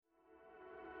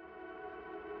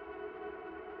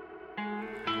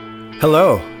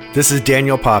Hello, this is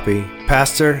Daniel Poppy,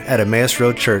 pastor at Emmaus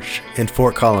Road Church in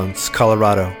Fort Collins,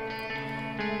 Colorado.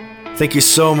 Thank you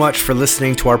so much for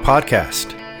listening to our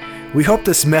podcast. We hope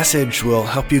this message will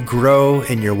help you grow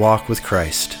in your walk with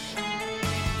Christ.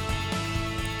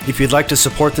 If you'd like to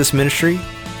support this ministry,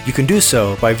 you can do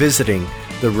so by visiting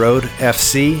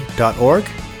theroadfc.org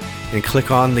and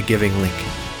click on the giving link.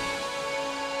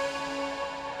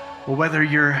 Well, whether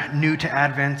you're new to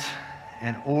Advent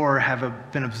or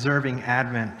have been observing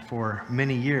Advent for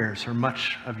many years or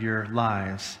much of your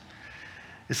lives,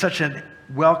 it's such a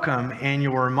welcome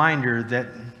annual reminder that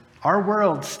our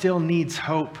world still needs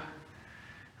hope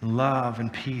and love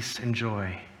and peace and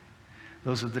joy.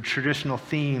 Those are the traditional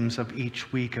themes of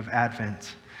each week of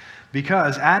Advent.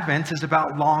 Because Advent is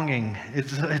about longing.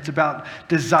 It's about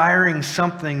desiring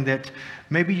something that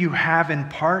maybe you have in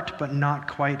part, but not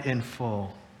quite in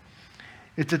full.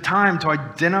 It's a time to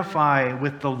identify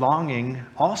with the longing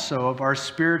also of our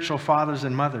spiritual fathers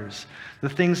and mothers, the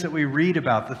things that we read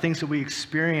about, the things that we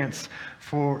experience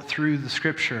through the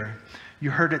Scripture.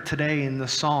 You heard it today in the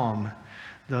Psalm,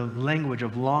 the language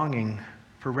of longing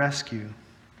for rescue.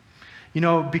 You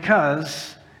know,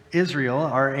 because Israel,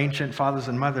 our ancient fathers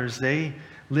and mothers, they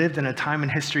lived in a time in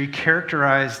history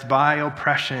characterized by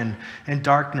oppression and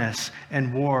darkness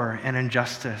and war and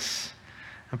injustice,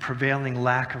 a prevailing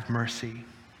lack of mercy.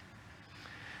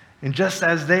 And just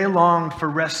as they longed for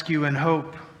rescue and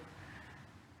hope,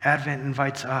 Advent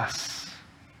invites us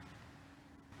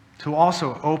to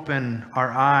also open our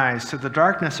eyes to the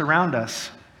darkness around us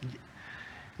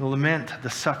and lament the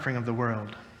suffering of the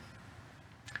world.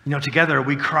 You know, together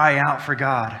we cry out for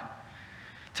God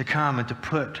to come and to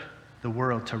put the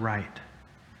world to right.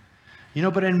 You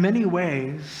know, but in many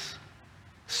ways,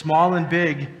 small and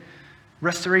big,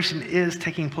 restoration is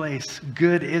taking place.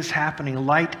 Good is happening.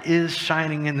 Light is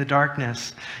shining in the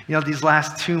darkness. You know, these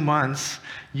last 2 months,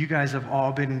 you guys have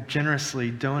all been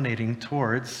generously donating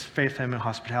towards Faith, Home, and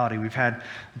Hospitality. We've had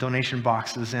donation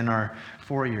boxes in our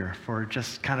foyer for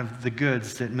just kind of the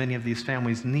goods that many of these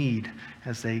families need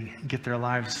as they get their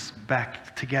lives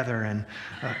back together and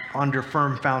under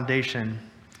firm foundation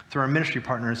through our ministry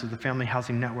partners of the Family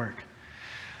Housing Network.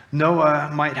 Noah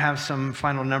might have some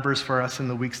final numbers for us in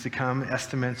the weeks to come,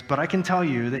 estimates, but I can tell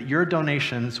you that your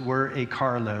donations were a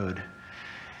carload.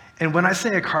 And when I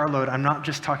say a carload, I'm not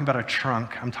just talking about a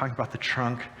trunk. I'm talking about the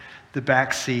trunk, the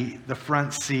back seat, the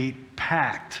front seat,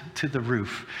 packed to the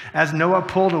roof. As Noah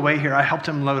pulled away here, I helped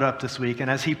him load up this week, and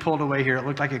as he pulled away here, it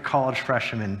looked like a college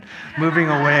freshman moving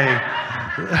away,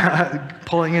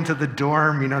 pulling into the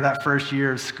dorm, you know, that first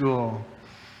year of school.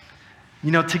 You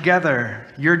know, together,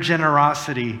 your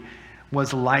generosity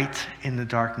was light in the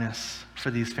darkness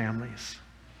for these families.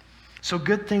 So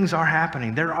good things are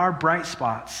happening. There are bright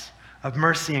spots of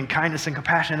mercy and kindness and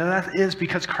compassion, and that is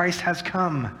because Christ has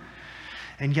come.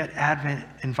 And yet Advent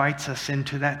invites us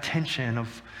into that tension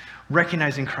of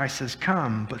recognizing Christ has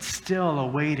come, but still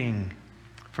awaiting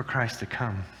for Christ to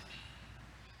come.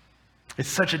 It's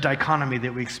such a dichotomy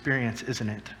that we experience, isn't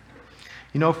it?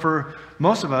 You know, for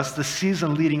most of us, the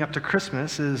season leading up to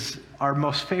Christmas is our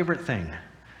most favorite thing,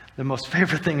 the most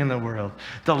favorite thing in the world.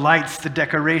 The lights, the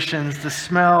decorations, the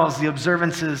smells, the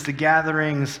observances, the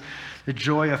gatherings, the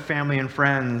joy of family and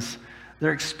friends.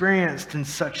 They're experienced in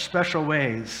such special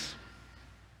ways.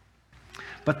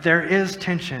 But there is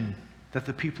tension that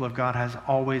the people of God has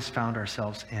always found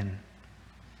ourselves in.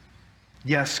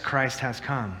 Yes, Christ has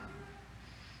come.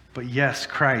 But yes,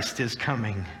 Christ is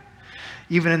coming.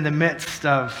 Even in the midst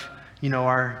of, you know,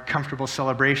 our comfortable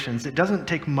celebrations, it doesn't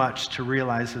take much to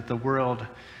realize that the world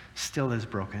still is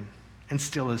broken and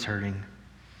still is hurting.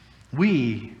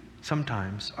 We,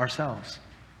 sometimes, ourselves,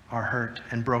 are hurt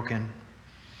and broken.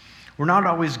 We're not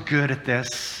always good at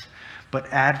this, but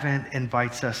Advent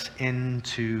invites us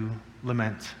into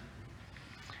lament.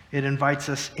 It invites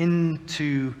us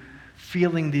into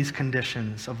feeling these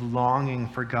conditions of longing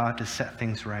for God to set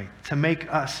things right, to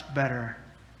make us better.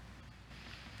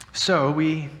 So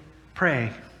we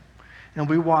pray and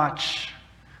we watch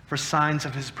for signs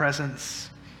of His presence.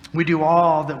 We do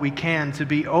all that we can to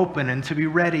be open and to be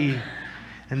ready.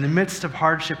 In the midst of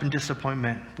hardship and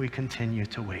disappointment, we continue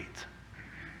to wait.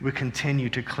 We continue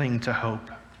to cling to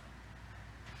hope.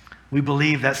 We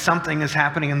believe that something is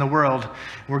happening in the world.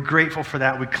 We're grateful for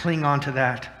that. We cling on to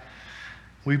that.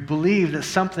 We believe that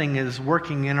something is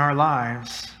working in our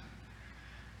lives,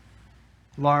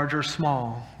 large or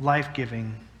small,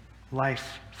 life-giving,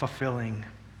 life-fulfilling.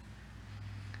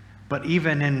 But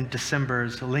even in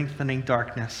December's lengthening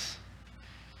darkness,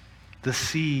 the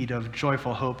seed of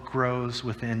joyful hope grows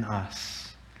within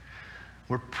us.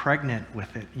 We're pregnant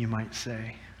with it, you might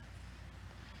say.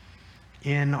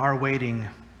 In our waiting,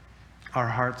 our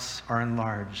hearts are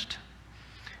enlarged.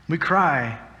 We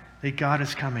cry that God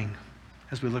is coming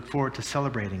as we look forward to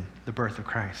celebrating the birth of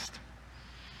Christ.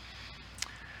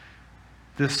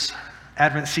 This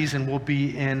Advent season will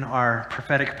be in our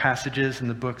prophetic passages in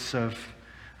the books of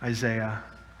Isaiah,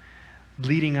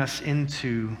 leading us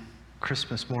into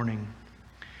Christmas morning.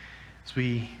 As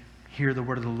we hear the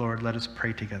word of the Lord, let us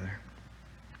pray together.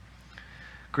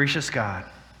 Gracious God,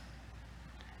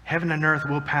 heaven and earth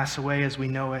will pass away as we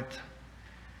know it,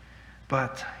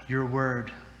 but your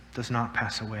word does not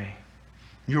pass away.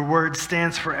 Your word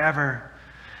stands forever.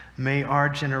 May our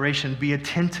generation be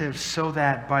attentive so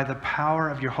that by the power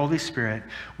of your Holy Spirit,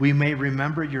 we may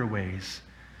remember your ways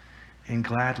and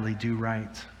gladly do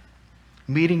right,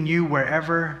 meeting you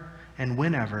wherever and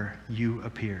whenever you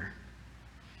appear.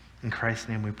 In Christ's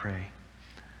name we pray.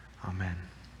 Amen.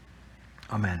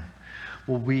 Amen.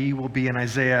 Well, we will be in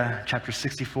Isaiah chapter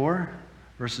 64,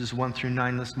 verses 1 through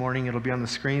 9 this morning. It'll be on the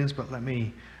screens, but let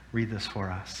me read this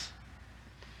for us.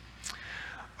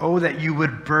 Oh, that you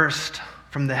would burst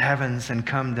from the heavens and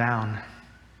come down.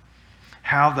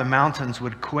 How the mountains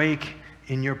would quake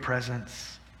in your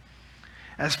presence.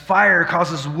 As fire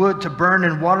causes wood to burn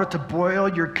and water to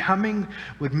boil, your coming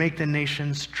would make the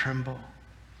nations tremble.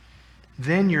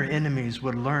 Then your enemies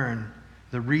would learn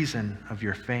the reason of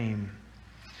your fame.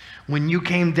 When you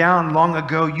came down long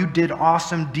ago, you did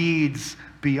awesome deeds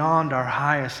beyond our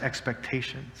highest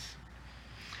expectations.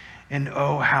 And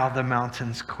oh, how the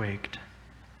mountains quaked.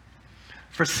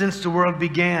 For since the world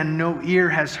began, no ear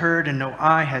has heard and no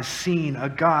eye has seen a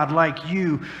God like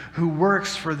you who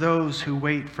works for those who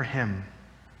wait for him.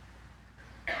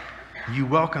 You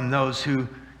welcome those who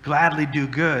gladly do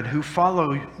good, who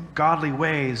follow godly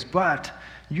ways, but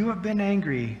you have been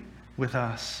angry with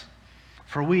us,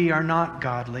 for we are not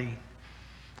godly.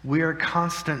 We are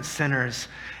constant sinners.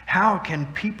 How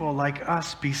can people like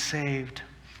us be saved?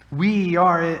 We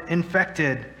are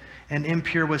infected and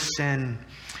impure with sin.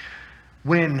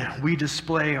 When we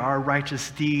display our righteous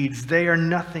deeds, they are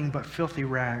nothing but filthy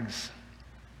rags.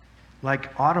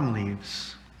 Like autumn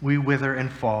leaves, we wither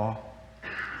and fall.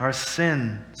 Our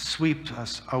sin sweeps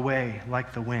us away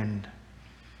like the wind.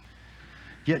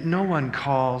 Yet no one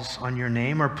calls on your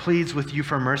name or pleads with you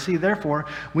for mercy. Therefore,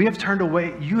 you have turned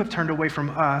away from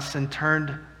us and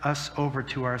turned us over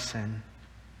to our sin.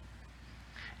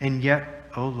 And yet,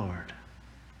 O Lord,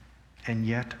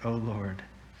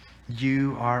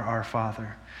 you are our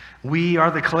Father. We are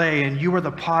the clay and you are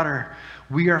the potter.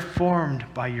 We are formed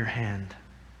by your hand.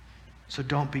 So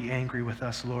don't be angry with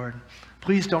us, Lord.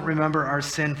 Please don't remember our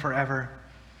sin forever.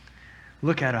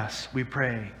 Look at us, we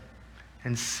pray,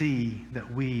 and see that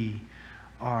we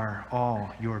are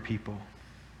all your people.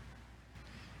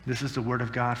 This is the word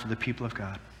of God for the people of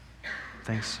God.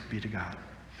 Thanks be to God.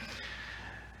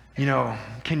 You know,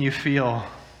 can you feel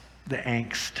the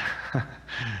angst,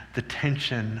 the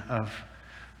tension of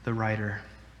the writer?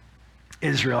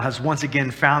 Israel has once again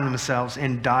found themselves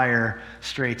in dire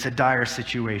straits, a dire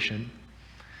situation.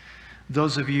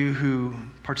 Those of you who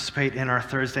participate in our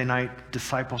Thursday night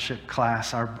discipleship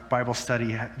class, our Bible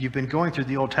study, you've been going through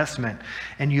the Old Testament,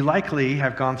 and you likely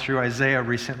have gone through Isaiah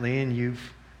recently, and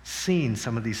you've seen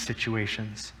some of these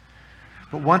situations.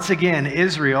 But once again,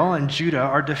 Israel and Judah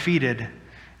are defeated,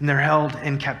 and they're held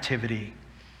in captivity.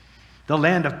 The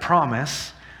land of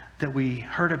promise that we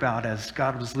heard about as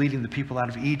God was leading the people out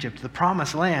of Egypt, the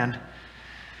promised land,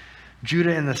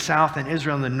 Judah in the south and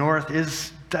Israel in the north,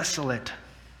 is desolate.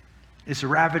 It's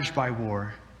ravaged by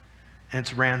war, and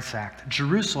it's ransacked.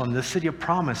 Jerusalem, the city of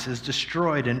promise, is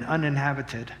destroyed and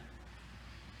uninhabited.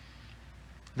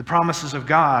 The promises of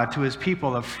God to his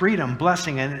people of freedom,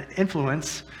 blessing, and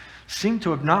influence seem to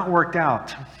have not worked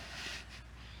out.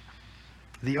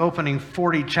 The opening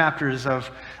 40 chapters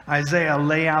of Isaiah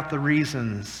lay out the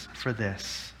reasons for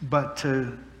this. But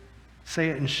to say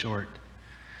it in short,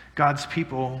 God's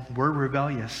people were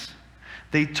rebellious.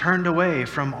 They turned away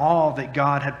from all that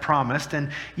God had promised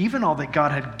and even all that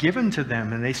God had given to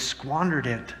them, and they squandered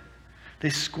it.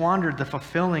 They squandered the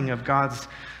fulfilling of God's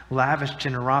lavish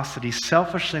generosity,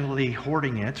 selfishly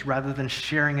hoarding it rather than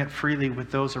sharing it freely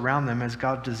with those around them as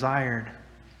God desired.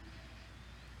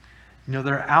 You know,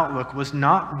 their outlook was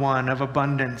not one of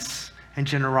abundance and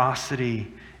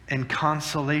generosity and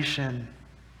consolation.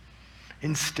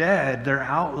 Instead, their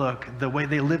outlook, the way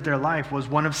they lived their life, was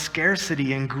one of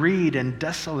scarcity and greed and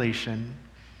desolation.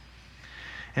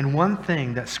 And one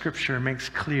thing that Scripture makes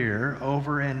clear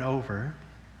over and over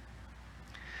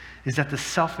is that the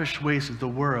selfish ways of the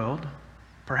world,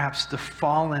 perhaps the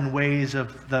fallen ways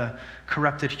of the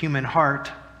corrupted human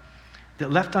heart,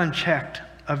 that left unchecked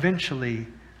eventually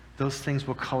those things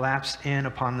will collapse in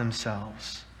upon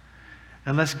themselves,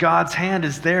 unless God's hand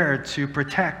is there to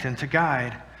protect and to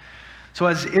guide. So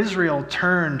as Israel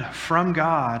turned from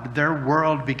God, their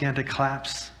world began to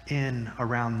collapse in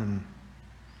around them.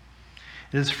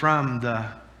 It is from the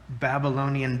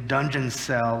Babylonian dungeon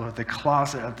cell or the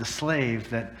closet of the slave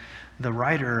that the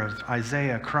writer of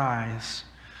Isaiah cries,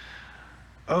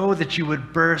 "Oh, that you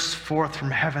would burst forth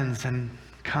from heavens and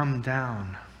come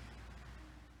down."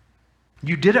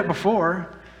 You did it before.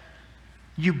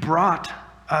 You brought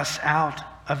us out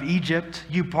of Egypt.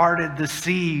 You parted the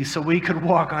sea so we could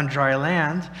walk on dry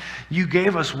land. You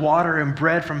gave us water and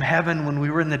bread from heaven when we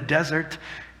were in the desert.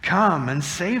 Come and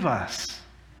save us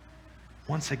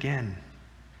once again.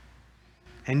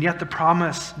 And yet the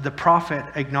prophet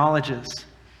acknowledges,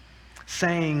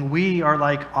 saying, "We are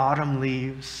like autumn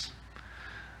leaves.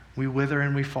 We wither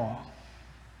and we fall.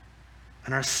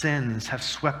 And our sins have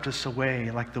swept us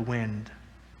away like the wind."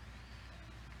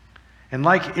 And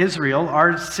like Israel,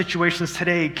 our situations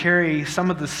today carry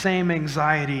some of the same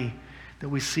anxiety that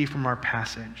we see from our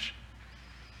passage.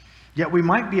 Yet we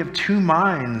might be of two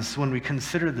minds when we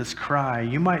consider this cry.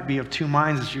 You might be of two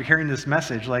minds as you're hearing this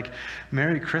message, like,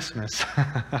 "Merry Christmas."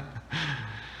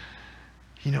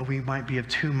 We might be of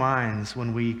two minds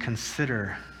when we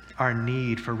consider our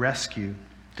need for rescue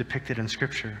depicted in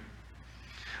Scripture.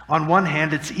 On one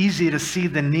hand, it's easy to see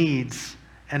the needs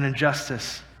and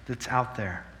injustice that's out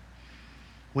there.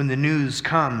 When the news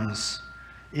comes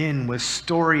in with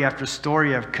story after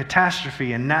story of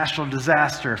catastrophe and national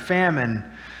disaster, famine,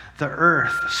 the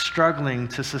earth struggling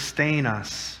to sustain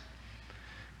us,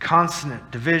 constant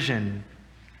division,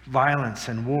 violence,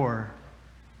 and war.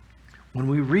 When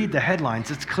we read the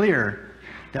headlines, it's clear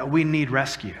that we need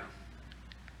rescue.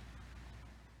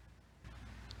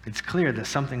 It's clear that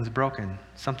something's broken,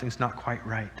 something's not quite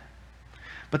right.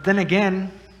 But then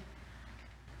again,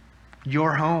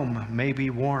 your home may be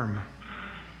warm.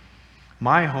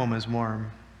 My home is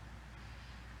warm.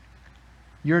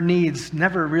 Your needs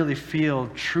never really feel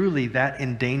truly that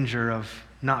in danger of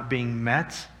not being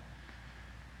met.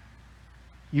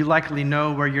 You likely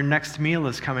know where your next meal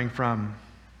is coming from.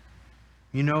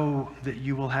 You know that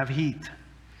you will have heat,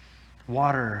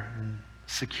 water, and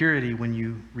security when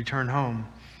you return home.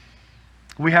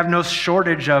 We have no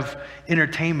shortage of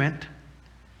entertainment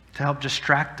to help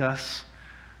distract us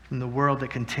from the world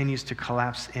that continues to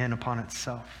collapse in upon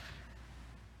itself.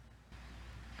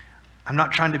 I'm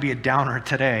not trying to be a downer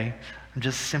today. I'm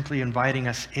just simply inviting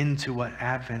us into what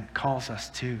Advent calls us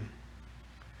to.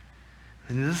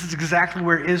 And this is exactly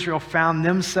where Israel found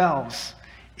themselves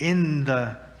in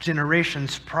the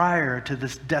generations prior to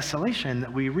this desolation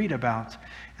that we read about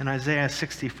in Isaiah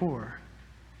 64.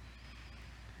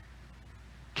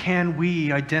 Can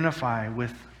we identify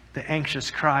with the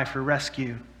anxious cry for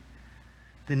rescue,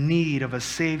 the need of a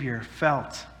Savior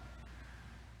felt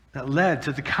that led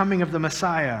to the coming of the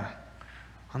Messiah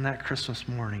on that Christmas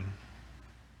morning?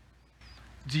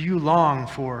 Do you long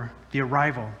for the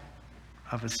arrival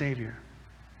of a Savior?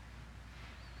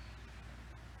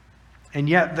 And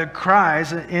yet the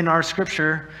cries in our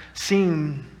Scripture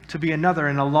seem to be another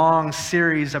in a long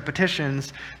series of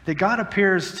petitions that God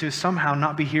appears to somehow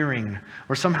not be hearing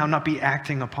or somehow not be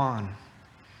acting upon.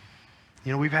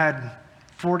 We've had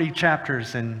 40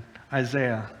 chapters in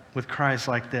Isaiah with cries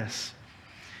like this.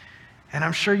 And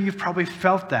I'm sure you've probably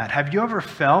felt that. Have you ever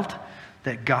felt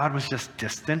that God was just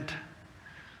distant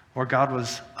or God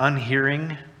was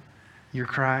unhearing your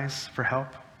cries for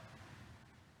help?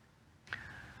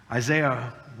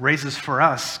 Isaiah raises for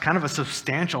us kind of a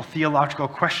substantial theological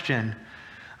question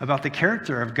about the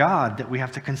character of God that we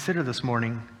have to consider this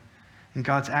morning in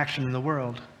God's action in the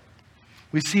world.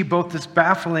 We see both this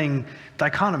baffling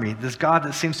dichotomy, this God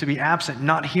that seems to be absent,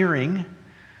 not hearing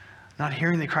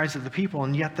the cries of the people,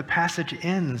 and yet the passage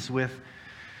ends with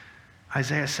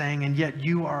Isaiah saying, "And yet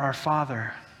you are our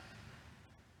Father.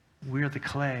 We are the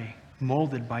clay,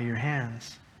 molded by your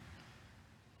hands."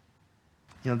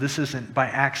 This isn't by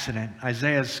accident.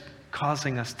 Isaiah's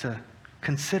causing us to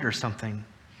consider something.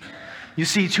 You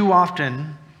see, too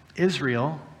often,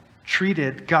 Israel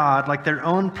treated God like their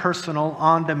own personal,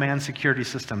 on-demand security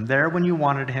system, there when you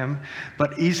wanted him,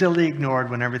 but easily ignored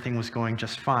when everything was going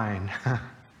just fine.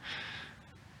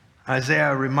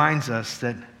 Isaiah reminds us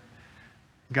that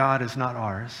God is not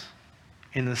ours,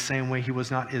 in the same way he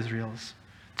was not Israel's,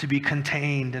 to be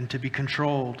contained and to be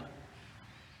controlled.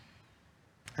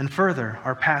 And further,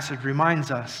 our passage reminds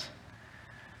us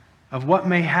of what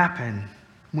may happen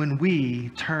when we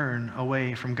turn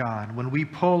away from God, when we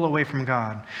pull away from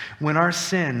God, when our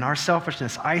sin, our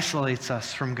selfishness isolates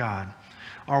us from God,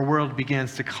 our world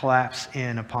begins to collapse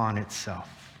in upon itself.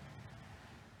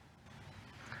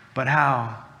 But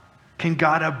how can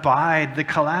God abide the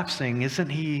collapsing? Isn't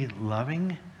he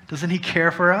loving? Doesn't he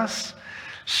care for us?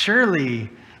 Surely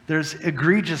there's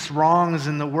egregious wrongs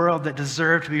in the world that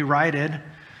deserve to be righted.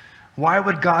 Why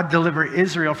would God deliver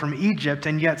Israel from Egypt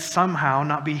and yet somehow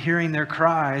not be hearing their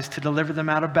cries to deliver them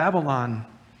out of Babylon?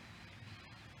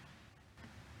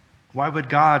 Why would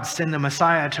God send the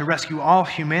Messiah to rescue all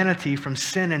humanity from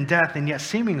sin and death and yet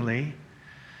seemingly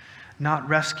not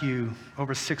rescue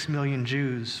over 6 million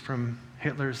Jews from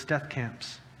Hitler's death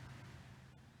camps?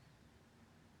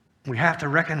 We have to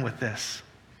reckon with this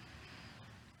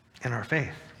in our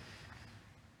faith.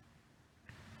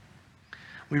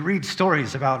 We read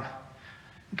stories about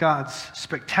God's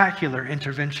spectacular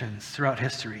interventions throughout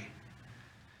history.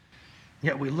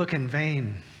 Yet we look in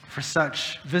vain for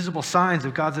such visible signs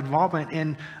of God's involvement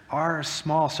in our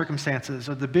small circumstances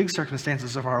or the big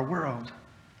circumstances of our world.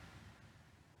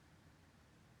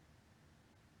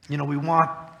 We want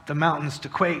the mountains to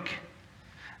quake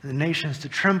and the nations to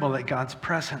tremble at God's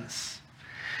presence.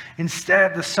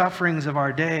 Instead, the sufferings of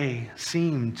our day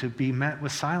seem to be met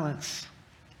with silence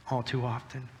all too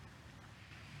often.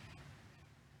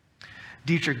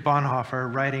 Dietrich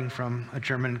Bonhoeffer, writing from a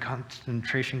German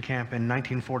concentration camp in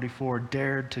 1944,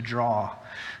 dared to draw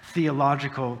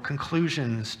theological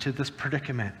conclusions to this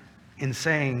predicament in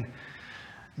saying,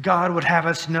 God would have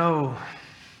us know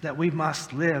that we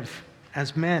must live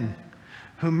as men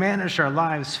who manage our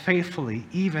lives faithfully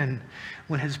even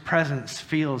when his presence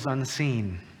feels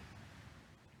unseen.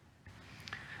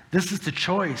 This is the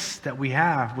choice that we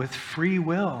have with free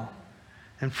will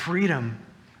and freedom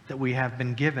that we have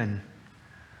been given.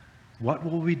 What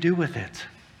will we do with it?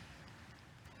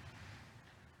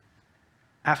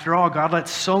 After all, God lets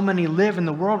so many live in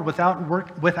the world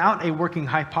without a working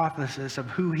hypothesis of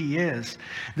who he is.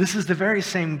 This is the very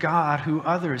same God who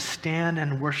others stand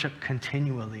and worship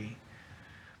continually.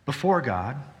 Before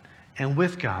God and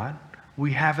with God,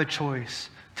 we have a choice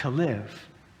to live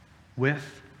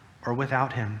with or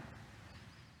without him.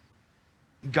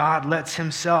 God lets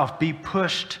himself be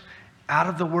pushed out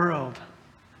of the world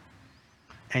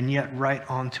and yet right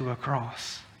onto a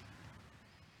cross.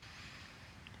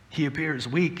 He appears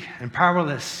weak and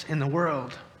powerless in the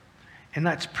world, and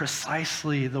that's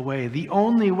precisely the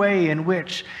only way in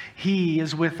which he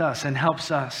is with us and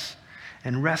helps us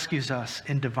and rescues us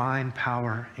in divine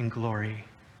power and glory.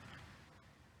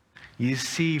 You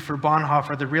see, for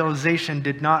Bonhoeffer, the realization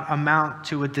did not amount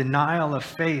to a denial of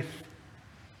faith,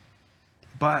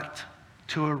 but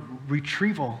to a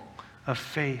retrieval of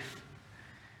faith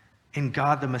in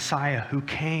God the Messiah, who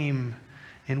came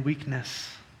in weakness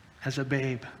as a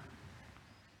babe,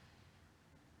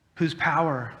 whose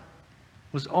power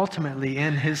was ultimately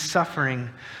in his suffering,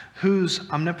 whose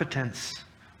omnipotence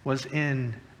was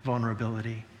in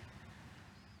vulnerability.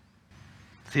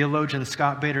 Theologian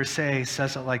Scott Bader Say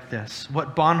says it like this: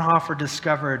 what Bonhoeffer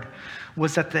discovered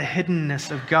was that the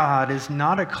hiddenness of God is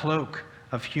not a cloak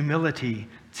of humility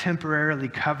temporarily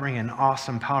covering an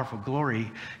awesome, powerful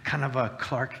glory, kind of a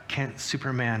Clark Kent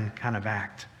Superman kind of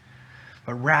act.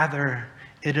 But rather,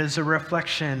 it is a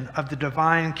reflection of the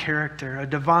divine character, a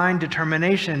divine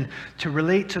determination to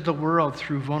relate to the world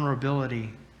through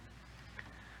vulnerability,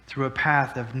 through a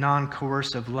path of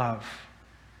non-coercive love,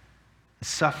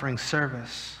 suffering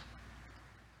service,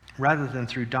 rather than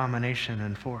through domination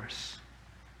and force.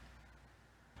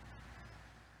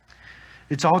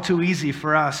 It's all too easy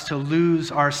for us to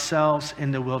lose ourselves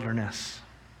in the wilderness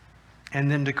and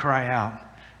then to cry out,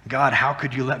 God, how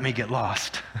could you let me get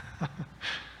lost?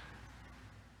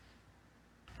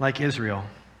 Like Israel,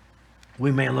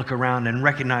 we may look around and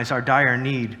recognize our dire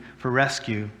need for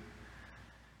rescue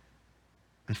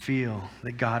and feel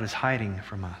that God is hiding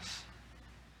from us.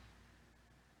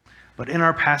 But in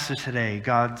our passage today,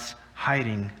 God's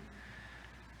hiding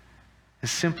is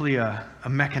simply a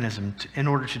mechanism in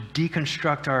order to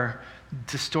deconstruct our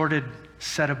distorted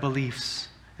set of beliefs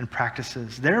and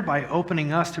practices, thereby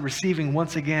opening us to receiving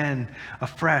once again,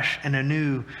 afresh and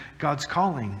anew, God's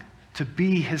calling to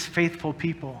be his faithful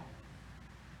people.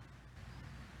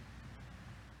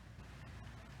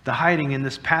 The hiding in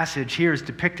this passage here is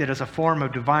depicted as a form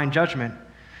of divine judgment,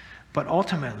 but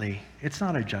ultimately, it's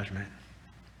not a judgment.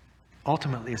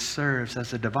 Ultimately, it serves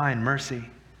as a divine mercy,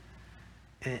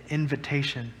 an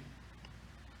invitation.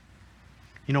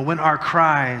 When our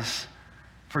cries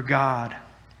for God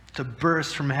to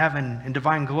burst from heaven in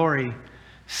divine glory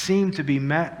seem to be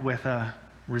met with a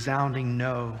resounding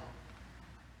no,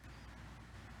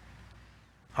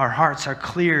 our hearts are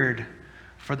cleared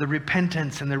for the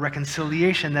repentance and the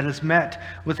reconciliation that is met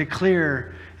with a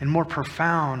clear and more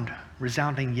profound,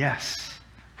 resounding yes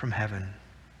from heaven.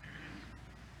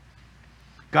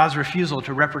 God's refusal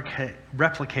to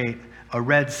replicate a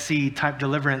Red Sea type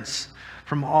deliverance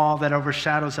from all that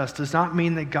overshadows us does not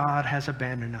mean that God has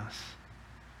abandoned us.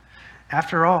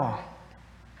 After all,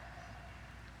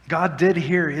 God did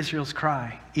hear Israel's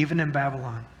cry, even in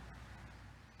Babylon.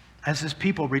 As his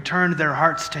people returned their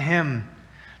hearts to him,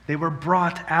 they were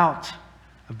brought out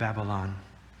of Babylon.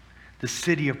 The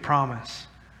city of promise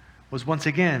was once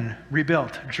again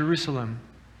rebuilt, Jerusalem.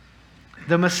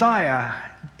 The Messiah,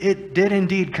 it did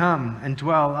indeed come and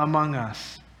dwell among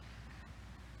us.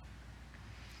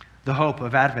 The hope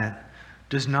of Advent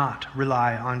does not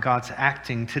rely on God's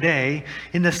acting today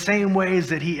in the same ways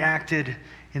that he acted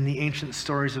in the ancient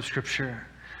stories of Scripture,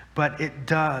 but it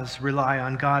does rely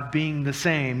on God being the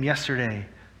same yesterday,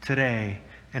 today,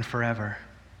 and forever.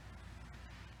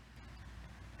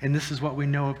 And this is what we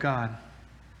know of God,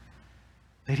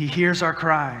 that he hears our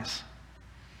cries,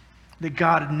 that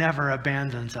God never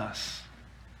abandons us,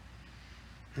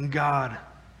 and God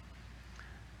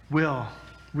will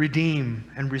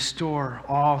redeem and restore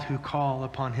all who call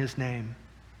upon his name.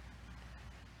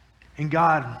 And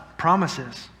God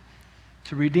promises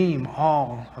to redeem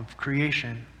all of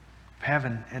creation,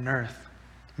 heaven and earth,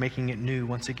 making it new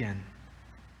once again.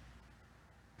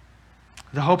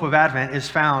 The hope of Advent is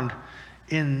found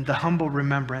in the humble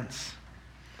remembrance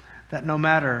that no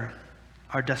matter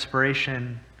our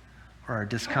desperation or our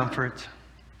discomfort,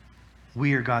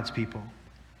 we are God's people.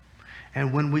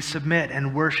 And when we submit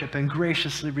and worship and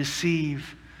graciously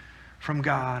receive from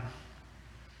God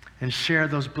and share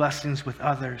those blessings with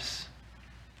others,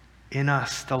 in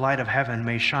us the light of heaven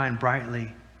may shine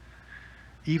brightly,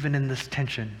 even in this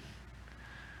tension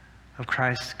of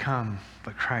Christ come,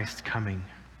 but Christ coming.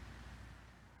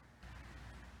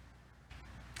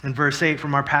 In verse 8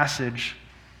 from our passage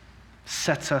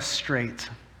sets us straight.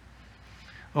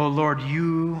 O Lord,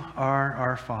 you are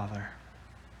our Father.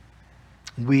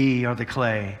 We are the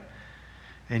clay,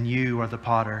 and you are the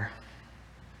potter.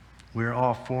 We are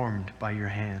all formed by your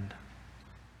hand.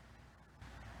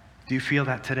 Do you feel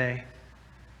that today?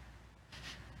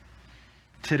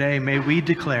 Today, may we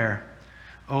declare,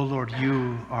 O Lord,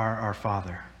 you are our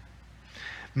Father.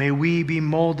 May we be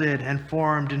molded and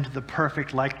formed into the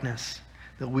perfect likeness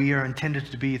that we are intended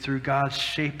to be through God's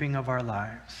shaping of our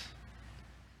lives.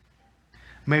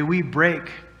 May we break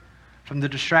from the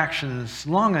distractions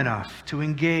long enough to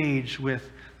engage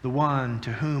with the one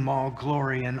to whom all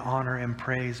glory and honor and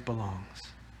praise belongs.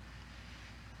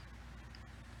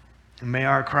 And may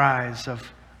our cries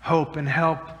of hope and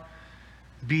help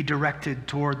be directed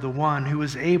toward the one who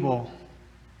is able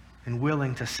and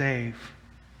willing to save,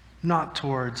 not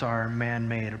towards our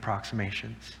man-made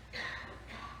approximations.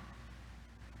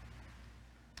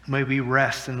 May we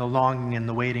rest in the longing and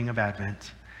the waiting of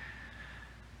Advent.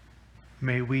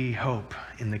 May we hope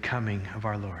in the coming of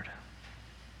our Lord.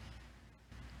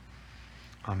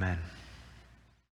 Amen.